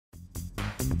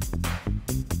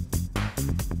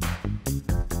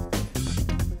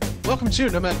Welcome to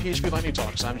Nomad PHP Lightning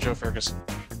Talks. I'm Joe Ferguson.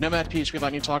 Nomad PHP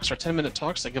Lightning Talks are 10-minute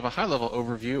talks that give a high-level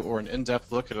overview or an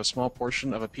in-depth look at a small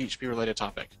portion of a PHP-related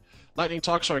topic. Lightning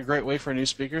Talks are a great way for new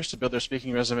speakers to build their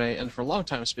speaking resume and for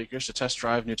long-time speakers to test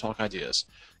drive new talk ideas.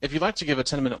 If you'd like to give a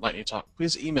 10-minute Lightning Talk,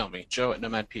 please email me,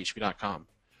 joe@nomadphp.com.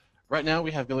 Right now,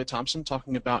 we have Billie Thompson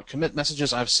talking about commit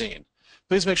messages I've seen.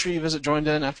 Please make sure you visit Joined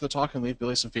In after the talk and leave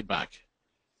Billie some feedback.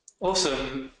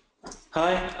 Awesome.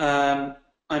 Hi,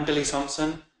 I'm Billie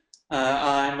Thompson.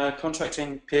 I'm a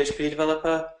contracting PHP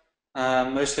developer.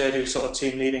 Mostly I do sort of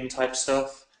team leading type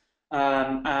stuff.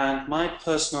 And my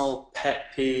personal pet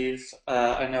peeve,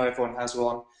 I know everyone has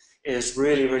one, is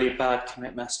really, really bad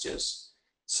commit messages.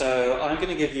 So I'm going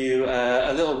to give you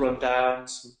a little rundown,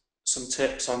 some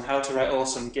tips on how to write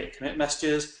awesome Git commit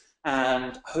messages,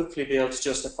 and hopefully be able to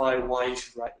justify why you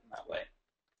should write them that way.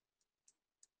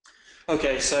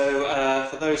 Okay, so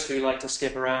for those who like to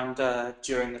skip around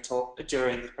during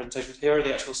the presentation, here are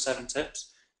the actual 7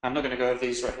 tips. I'm not going to go over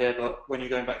these right here, but when you're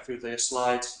going back through the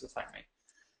slides, you'll thank me.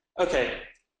 Okay,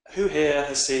 who here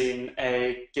has seen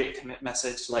a Git commit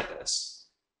message like this?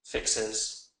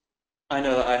 Fixes. I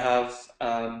know that I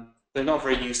have. They're not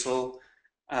very useful,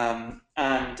 and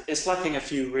it's lacking a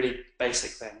few really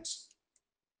basic things.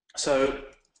 So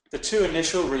the 2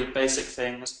 initial really basic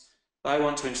things that I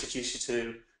want to introduce you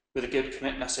to with a Git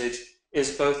commit message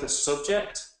is both a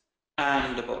subject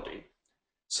and a body.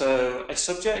 So a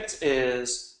subject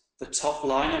is the top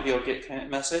line of your Git commit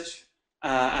message,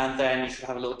 and then you should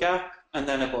have a little gap, and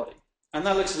then a body. And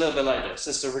that looks a little bit like this.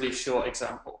 This is a really short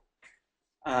example.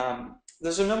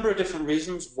 There's a number of different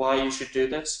reasons why you should do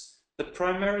this. The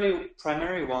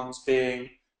primary ones being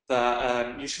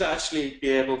that you should actually be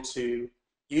able to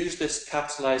use this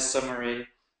capitalized summary,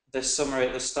 this summary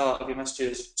at the start of your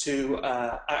messages, to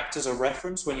act as a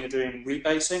reference when you're doing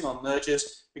rebasing or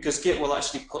merges, because Git will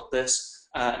actually put this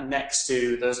next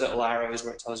to those little arrows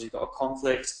where it tells you you've got a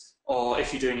conflict, or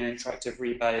if you're doing an interactive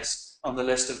rebase, on the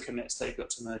list of commits that you've got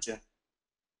to merge in.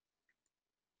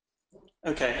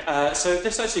 Okay, so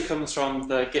this actually comes from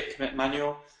the Git commit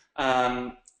manual.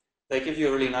 They give you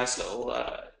a really nice little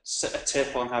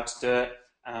tip on how to do it,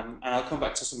 and I'll come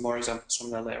back to some more examples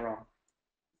from there later on.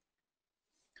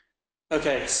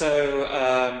 Okay,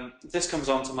 so this comes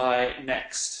on to my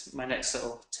next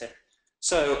little tip.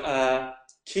 So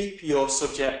keep your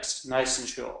subjects nice and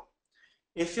short.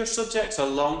 If your subjects are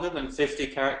longer than 50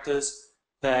 characters,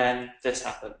 then this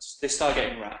happens. They start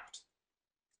getting wrapped.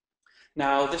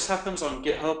 Now, this happens on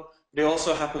GitHub, but it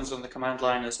also happens on the command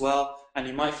line as well, and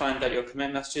you might find that your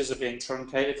commit messages are being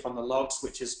truncated from the logs,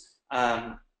 which is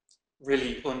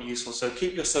really unuseful. So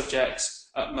keep your subjects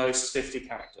at most 50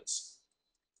 characters.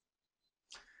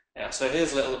 Yeah, so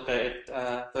here's a little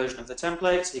updated version of the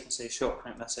template. So you can see short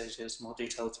commit messages, more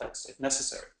detailed text if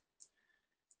necessary.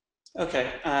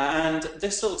 Okay, and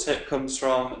this little tip comes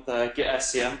from the Git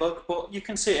SCM book, but you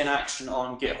can see it in action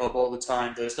on GitHub all the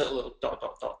time, those little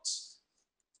dots.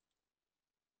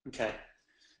 Okay,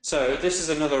 so this is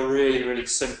another really, really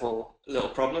simple little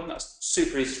problem that's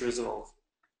super easy to resolve.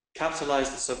 Capitalize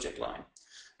the subject line.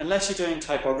 Unless you're doing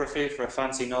typography for a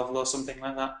fancy novel or something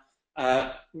like that,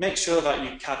 make sure that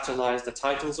you capitalize the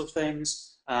titles of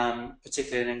things,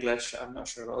 particularly in English. I'm not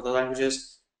sure about other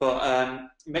languages, but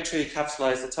make sure you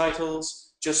capitalize the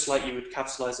titles just like you would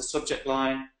capitalize the subject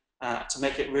line to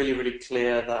make it really, really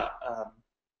clear that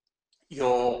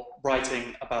you're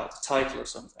writing about the title of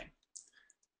something.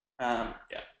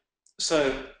 Yeah.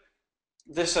 So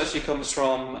this actually comes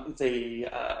from the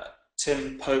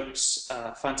Tim Pope's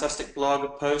fantastic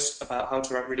blog post about how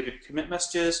to write really good commit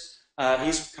messages.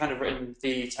 He's kind of written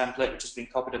the template, which has been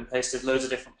copied and pasted loads of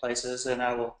different places, and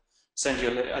I will send you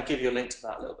I'll give you a link to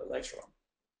that a little bit later on.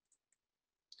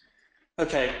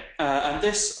 Okay, and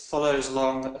this follows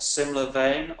along a similar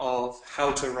vein of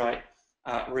how to write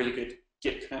really good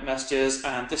Git commit messages,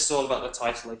 and this is all about the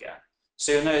title again.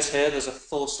 So you'll notice here there's a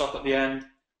full stop at the end.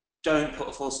 Don't put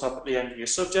a full stop at the end of your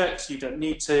subject. You don't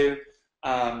need to.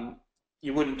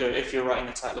 You wouldn't do it if you're writing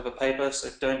the title of a paper, so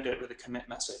don't do it with a commit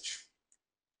message.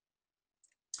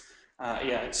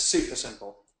 Yeah, it's super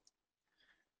simple.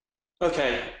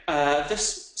 Okay,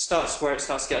 this starts where it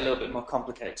starts to get a little bit more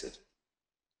complicated.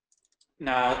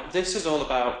 Now, this is all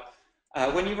about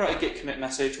when you write a Git commit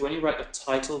message, when you write the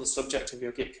title, the subject of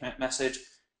your Git commit message,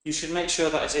 you should make sure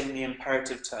that it's in the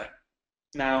imperative tone.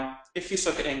 Now, if you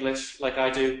suck at English, like I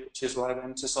do, which is why I went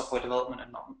into software development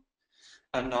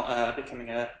and not becoming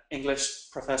an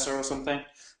English professor or something,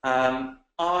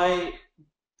 I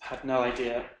had no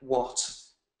idea what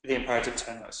the imperative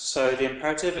tone was. So the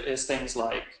imperative is things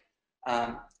like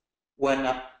when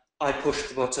I push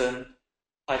the button,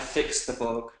 I fix the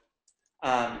bug,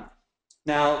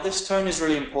 Now, this tone is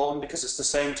really important because it's the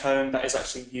same tone that is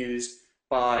actually used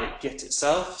by Git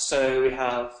itself. So we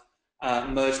have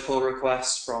merge pull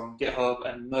requests from GitHub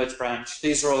and merge branch.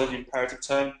 These are all in imperative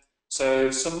tone. So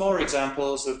some more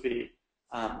examples would be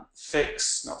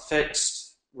fix, not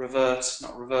fixed, revert,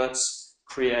 not reverts,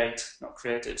 create, not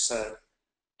created. So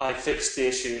I fixed the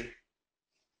issue,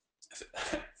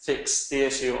 fix the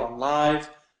issue on live,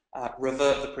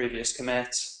 revert the previous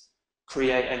commit,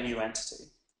 create a new entity.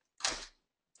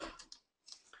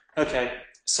 Okay,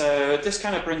 so this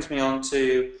kind of brings me on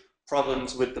to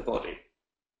problems with the body.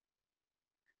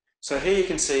 So here you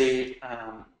can see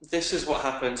this is what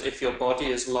happens if your body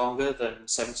is longer than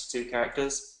 72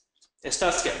 characters. It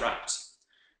starts to get wrapped.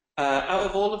 Out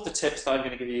of all of the tips that I'm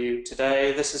going to give you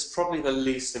today, this is probably the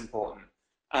least important.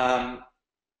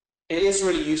 It is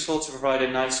really useful to provide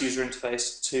a nice user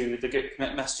interface to the Git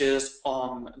commit messages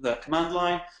on the command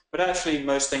line, but actually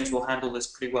most things will handle this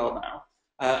pretty well now.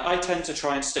 I tend to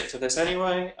try and stick to this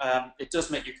anyway. It does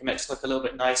make your commits look a little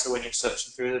bit nicer when you're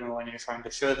searching through them or when you're trying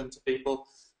to show them to people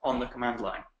on the command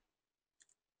line.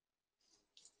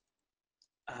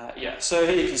 Yeah, so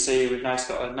here you can see we've now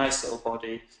got a nice little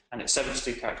body and it's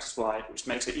 72 characters wide, which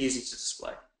makes it easy to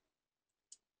display.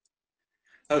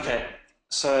 Okay,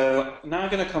 so now I'm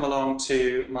going to come along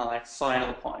to my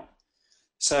final point.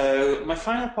 So my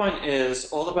final point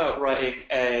is all about writing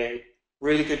a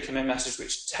really good commit message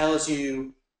which tells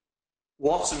you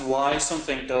what and why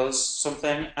something does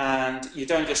something, and you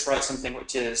don't just write something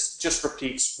which just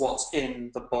repeats what's in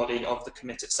the body of the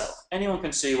commit itself. Anyone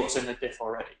can see what's in the diff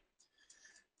already.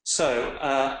 So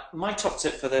my top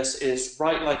tip for this is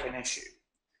write like an issue.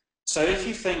 So if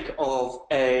you think of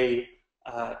the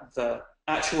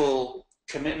actual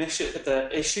commit issue, the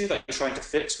issue that you're trying to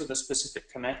fix with a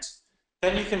specific commit,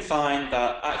 then you can find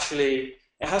that actually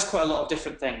it has quite a lot of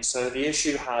different things. So the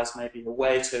issue has maybe a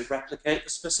way to replicate the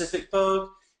specific bug.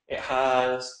 It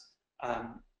has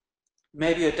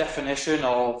maybe a definition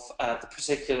of the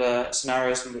particular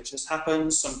scenarios in which this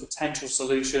happens, some potential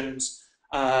solutions.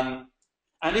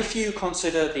 And if you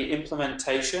consider the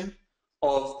implementation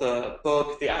of the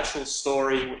bug, the actual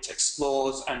story which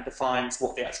explores and defines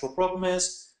what the actual problem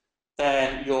is,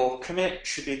 then your commit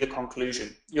should be the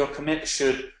conclusion. Your commit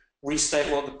should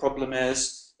restate what the problem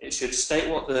is. It should state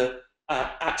what the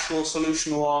actual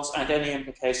solution was and any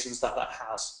implications that that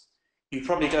has. You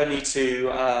probably don't need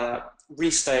to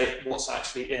restate what's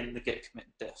actually in the git commit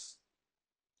diff.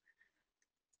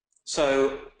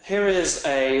 So here is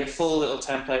a full little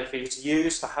template for you to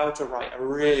use for how to write a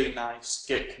really nice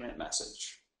git commit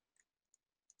message.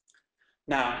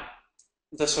 Now,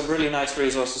 there's some really nice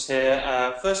resources here.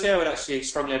 Firstly, I would actually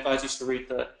strongly advise you to read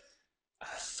the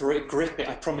gripping,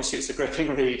 I promise you it's a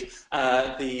gripping read,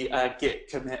 the Git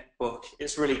commit book.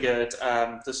 It's really good.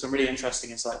 There's some really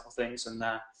interesting, insightful things in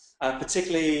there.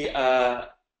 Particularly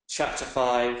chapter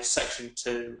 5, section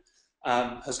 2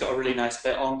 has got a really nice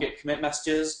bit on Git commit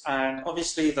messages, and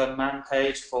obviously the man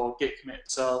page for Git commit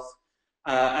itself.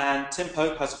 And Tim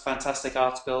Pope has a fantastic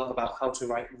article about how to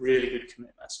write really good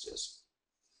commit messages.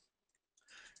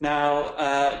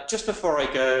 Now, just before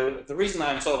I go, the reason that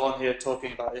I'm sort of on here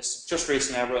talking about this, just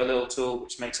recently I wrote a little tool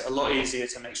which makes it a lot easier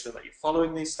to make sure that you're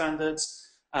following these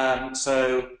standards.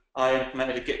 So I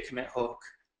implemented a Git commit hook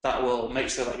that will make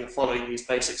sure that you're following these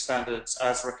basic standards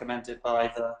as recommended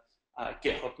by the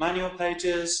GitHub manual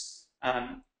pages.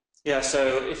 Yeah,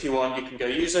 so if you want, you can go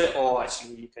use it, or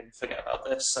actually you can forget about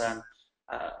this and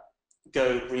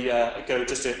go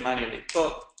just do it manually.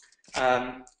 But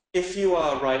if you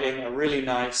are writing a really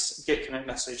nice Git commit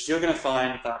message, you're going to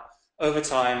find that over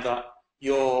time that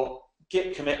your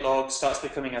Git commit log starts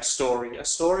becoming a story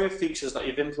of features that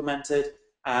you've implemented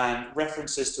and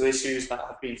references to issues that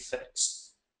have been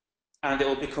fixed. And it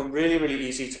will become really, really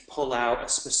easy to pull out a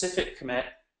specific commit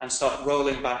and start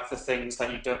rolling back the things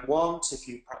that you don't want, if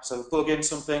you perhaps have a bug in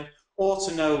something, or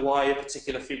to know why a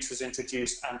particular feature was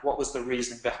introduced and what was the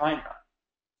reasoning behind that.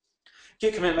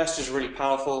 Git commit messages are really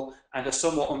powerful and are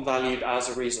somewhat unvalued as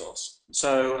a resource.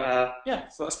 So yeah,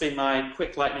 so that's been my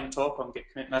quick lightning talk on Git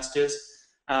commit messages.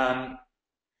 I'm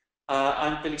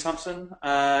Billie Thompson.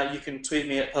 You can tweet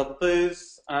me at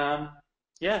PubBooth.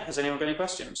 Yeah, has anyone got any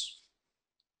questions?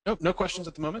 Nope, no questions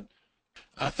at the moment.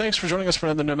 Thanks for joining us for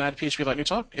another Nomad PHP Lightning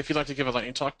Talk. If you'd like to give a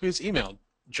lightning talk, please email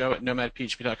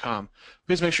joe@nomadphp.com.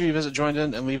 Please make sure you visit Join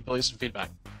In and leave Billie some feedback.